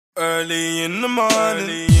Early in the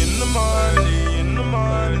morning,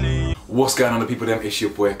 What's going on, the people? Them, it's your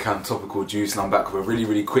boy Cam Topical Juice, and I'm back with a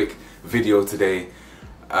really quick video today.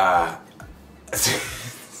 I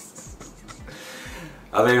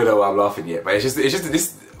don't even know why I'm laughing yet, but it's just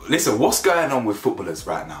this. Listen, what's going on with footballers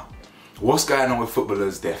right now? What's going on with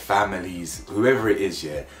footballers, their families, whoever it is,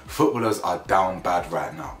 yeah? Footballers are down bad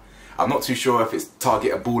right now. I'm not too sure if it's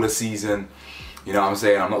target a baller season, you know what I'm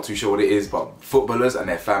saying? I'm not too sure what it is, but footballers and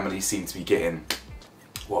their families seem to be getting,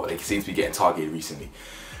 well, they seem to be getting targeted recently.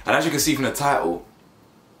 And as you can see from the title,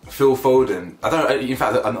 Phil Foden, in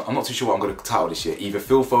fact, I'm not too sure what I'm going to title this year. Either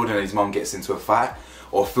Phil Foden and his mum gets into a fight,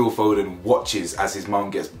 or Phil Foden watches as his mum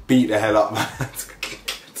gets beat the hell up.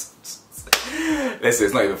 Listen,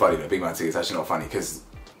 it's not even funny though, big man thing, it's actually not funny, because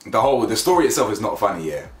the story itself is not funny,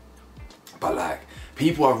 yeah. But like,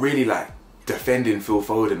 people are really like defending Phil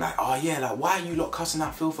Foden, like, oh yeah, like, why are you lot cussing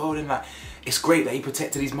out Phil Foden? Like, it's great that he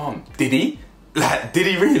protected his mum. Did he? Like, did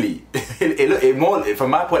he really? it more, from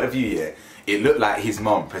my point of view, yeah, it looked like his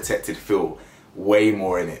mum protected Phil way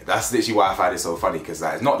more in it. That's literally why I find it so funny, because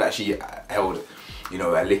like, it's not that she held, you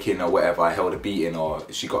know, a licking or whatever, held a beating or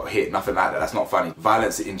she got hit, nothing like that. That's not funny.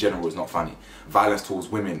 Violence in general is not funny. Violence towards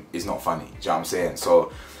women is not funny, do you know what I'm saying?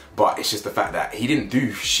 So, but it's just the fact that he didn't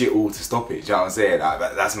do shit all to stop it, do you know what I'm saying? Like,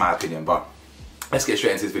 that's my opinion, but let's get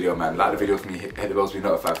straight into this video, man. Like the video for me, hit the bell to be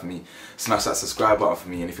notified for me, smash that subscribe button for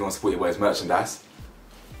me, and if you want to support your boy's merchandise,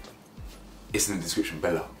 it's in the description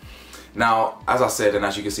below. Now, as I said, and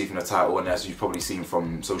as you can see from the title, and as you've probably seen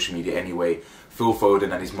from social media anyway, Phil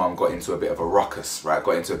Foden and his mum got into a bit of a ruckus, right?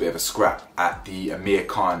 Got into a bit of a scrap at the Amir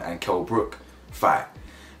Khan and Kell Brook fight.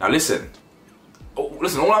 Now listen,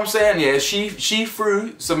 all I'm saying, yeah, she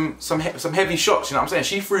threw some heavy shots, you know what I'm saying?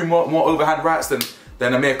 She threw more overhand rights than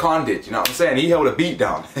Amir Khan did, you know what I'm saying? He held a beat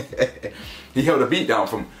down. He held a beat down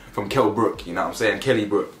from Kell Brook, you know what I'm saying? Kelly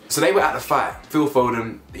Brook. So they were at the fight. Phil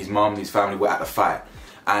Foden, his mum, his family were at the fight.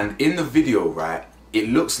 And in the video, right, it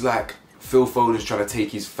looks like Phil Foden's trying to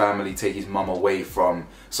take his family, take his mum away from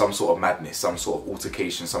some sort of madness, some sort of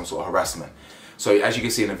altercation, some sort of harassment. So as you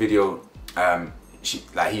can see in the video,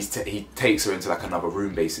 he takes her into like another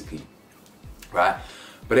room basically, right?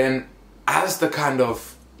 But then as the kind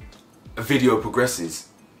of video progresses,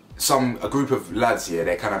 a group of lads here,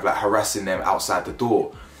 they're kind of like harassing them outside the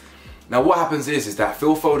door. Now what happens is that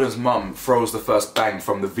Phil Foden's mum throws the first bang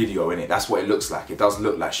from the video, innit? That's what it looks like. It does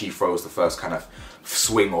look like she throws the first kind of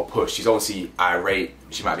swing or push. She's obviously irate,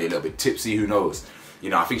 she might be a little bit tipsy, who knows? You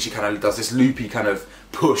know, I think she kind of does this loopy kind of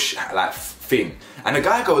push like thing. And the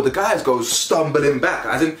guys go stumbling back.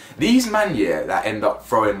 As in, these men, yeah, that end up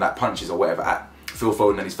throwing like punches or whatever at Phil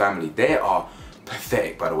Foden and his family, they are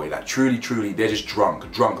pathetic, by the way. Like truly, they're just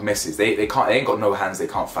drunk messes. They ain't got no hands, they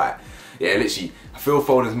can't fight. Yeah, literally, Phil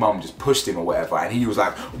Foden's mum just pushed him or whatever, and he was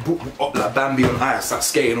like Bambi on ice, like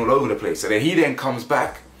skating all over the place. So then he comes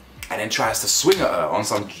back and then tries to swing at her on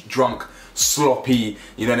some drunk, sloppy,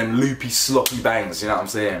 you know, them loopy, sloppy bangs, you know what I'm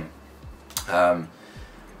saying?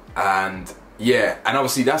 And yeah, and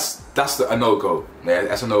obviously that's a no-go. Yeah,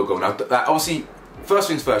 that's a no-go. Now, obviously, first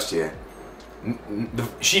things first, yeah,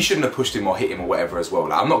 she shouldn't have pushed him or hit him or whatever as well.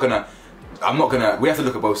 Like, I'm not gonna, we have to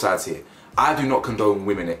look at both sides here. I do not condone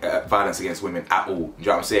violence against women at all, do you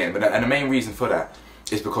know what I'm saying? And the main reason for that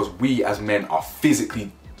is because we as men are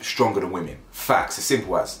physically stronger than women. Facts, as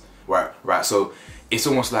simple as, right? So it's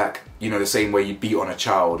almost like, you know, the same way you beat on a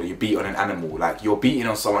child or you beat on an animal. Like, you're beating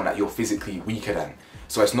on someone that you're physically weaker than.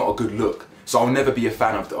 So it's not a good look. So I'll never be a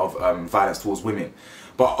fan of violence towards women.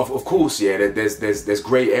 But of course, yeah, there's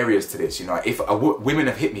grey areas to this. You know, if women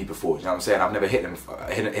have hit me before, you know what I'm saying? I've never hit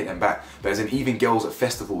them back. But as in, even girls at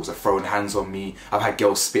festivals have thrown hands on me. I've had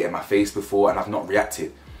girls spit in my face before, and I've not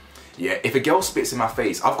reacted. Yeah, if a girl spits in my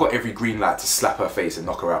face, I've got every green light to slap her face and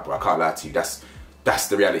knock her out. Bro, I can't lie to you. That's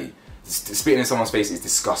the reality. Spitting in someone's face is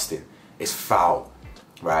disgusting. It's foul,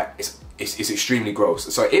 right? It's extremely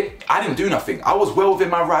gross. So I didn't do nothing. I was well within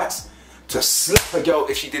my rights to slap a girl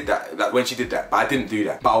if she did that, like when she did that, but I didn't do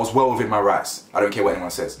that. But I was well within my rights. I don't care what anyone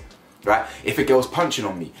says, right? If a girl's punching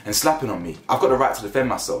on me and slapping on me, I've got the right to defend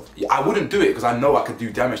myself. I wouldn't do it because I know I could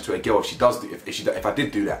do damage to a girl if I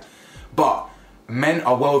did do that. But men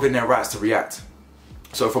are well within their rights to react.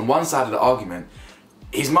 So from one side of the argument,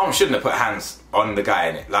 his mum shouldn't have put hands on the guy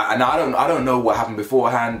in it. Like, and I don't know what happened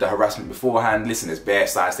beforehand, the harassment beforehand. Listen, there's bare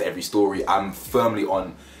sides to every story. I'm firmly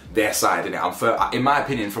on their side, innit? In my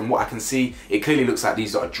opinion, from what I can see, it clearly looks like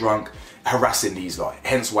these lot are drunk, harassing these lot.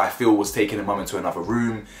 Hence why Phil was taking the mum into another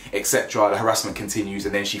room, etc. The harassment continues,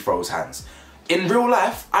 and then she throws hands. In real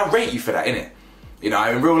life, I rate you for that, innit? You know,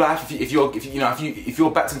 in real life, if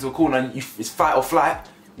you're backed into a corner and it's fight or flight,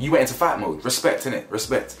 You went into fight mode. Respect, innit?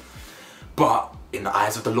 Respect. But in the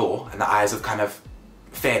eyes of the law and the eyes of kind of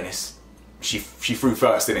fairness, she threw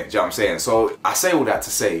first, innit? Do you know what I'm saying? So I say all that to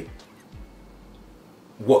say,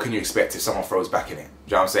 what can you expect if someone throws back in it? Do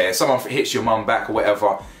you know what I'm saying? If someone hits your mum back or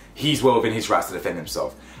whatever, he's well within his rights to defend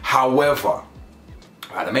himself. However,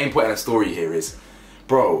 right, the main point of the story here is,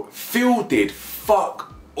 bro, Phil did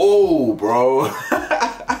fuck all, bro.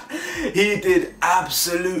 He did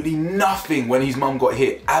absolutely nothing when his mum got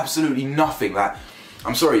hit. Absolutely nothing. Like,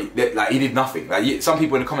 I'm sorry, like he did nothing. Like some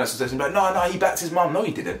people in the comments are saying like, no, he backed his mum. No,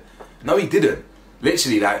 he didn't. No, he didn't.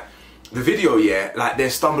 Literally, like the video, yeah, like they're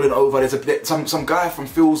stumbling over. There's some guy from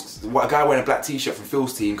Phil's, a guy wearing a black t-shirt from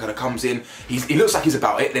Phil's team, kind of comes in. He looks like he's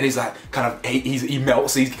about it. Then he's like, kind of, he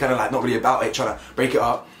melts. So he's kind of like not really about it, trying to break it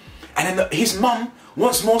up. And then his mum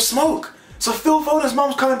wants more smoke. So Phil Foden's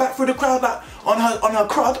mum's coming back through the crowd like on her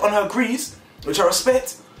crud, on her grease, which I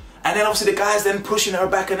respect. And then obviously the guy's then pushing her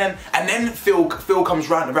back, and then Phil comes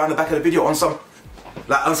round the back of the video on some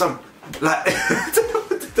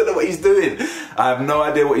don't know what he's doing. I have no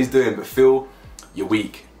idea what he's doing, but Phil, you're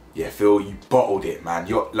weak. Yeah, Phil, you bottled it, man.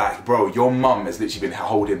 You're like, bro, your mum has literally been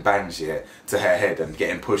holding bangs, yeah, to her head and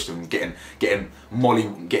getting pushed and getting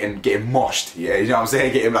moshed, yeah. You know what I'm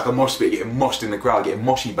saying? Getting like a mosh pit, getting moshed in the crowd, getting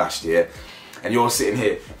moshy bashed, yeah. And you're sitting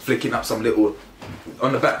here flicking up some little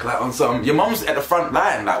on the back, like on some. Your mum's at the front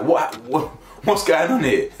line, like what's going on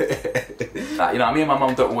here? Like, you know, me and my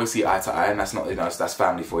mum don't always see eye to eye, and that's not, you know, that's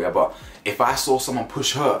family for you. But if I saw someone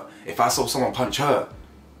push her, if I saw someone punch her,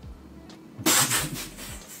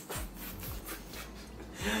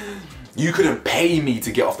 you couldn't pay me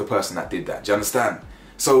to get off the person that did that. Do you understand?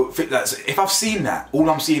 So if I've seen that, all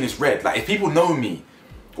I'm seeing is red. Like if people know me,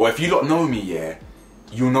 or if you lot know me, yeah,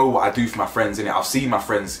 you'll know what I do for my friends, innit? I've seen my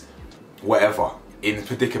friends, whatever, in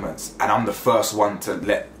predicaments, and I'm the first one to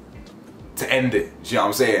end it. Do you know what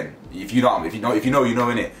I'm saying? If you know,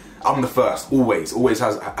 innit? I'm the first, always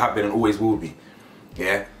have been and always will be.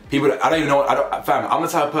 Yeah? People, I don't even know, fam, I'm the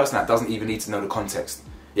type of person that doesn't even need to know the context.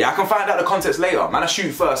 Yeah, I can find out the context later. Man, I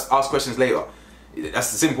shoot first, ask questions later.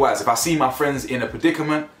 That's the simple as. If I see my friends in a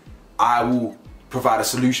predicament, I will provide a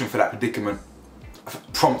solution for that predicament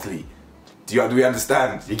promptly. Do we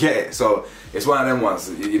understand? You get it? So it's one of them ones,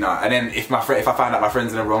 you know. And then if I find out my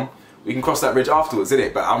friend's in the wrong, we can cross that bridge afterwards,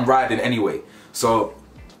 innit? But I'm riding anyway. So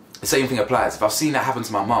the same thing applies. If I've seen that happen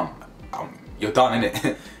to my mum, you're done,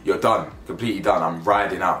 innit? You're done, completely done. I'm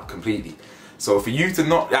riding out completely. So for you to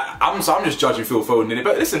not, I'm just judging Phil Foden, innit?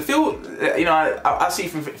 But listen, Phil, you know, I see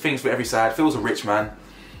things from every side. Phil's a rich man.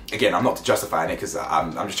 Again, I'm not justifying it because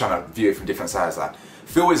I'm just trying to view it from different sides. Like,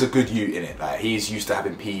 Phil is a good youth, innit? Like, he's used to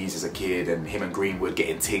having peas as a kid, and him and Greenwood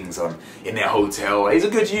getting things on in their hotel. He's a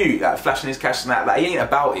good youth, like flashing his cash and that. Like, he ain't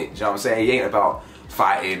about it. Do you know what I'm saying? He ain't about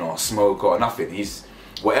fighting or smoke or nothing. He's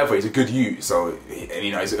whatever. He's a good youth. So, and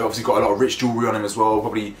you know, he's obviously got a lot of rich jewelry on him as well.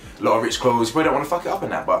 Probably a lot of rich clothes. You probably don't want to fuck it up in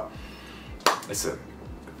that, but listen.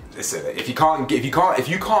 If you can't get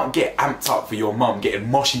amped up for your mum getting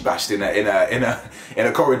moshy bashed in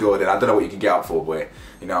a corridor, then I don't know what you can get up for, boy.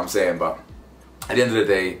 You know what I'm saying? But at the end of the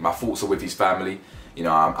day, my thoughts are with his family. You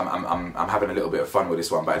know, I'm having a little bit of fun with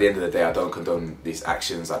this one, but at the end of the day, I don't condone these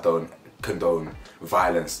actions. I don't condone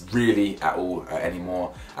violence really at all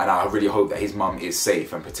anymore, and I really hope that his mum is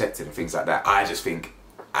safe and protected and things like that. I just think,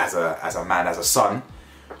 as a man, as a son,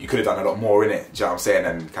 you could have done a lot more in it, do you know what I'm saying,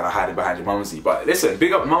 and kind of hiding behind your mumsy. But listen,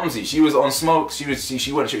 big up mumsy. She was on smoke. She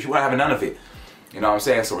wasn't having none of it. You know what I'm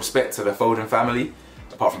saying? So respect to the Foden family,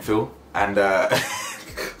 apart from Phil. And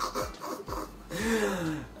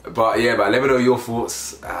but yeah, let me know your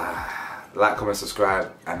thoughts. Like, comment,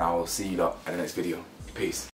 subscribe, and I'll see you lot in the next video. Peace.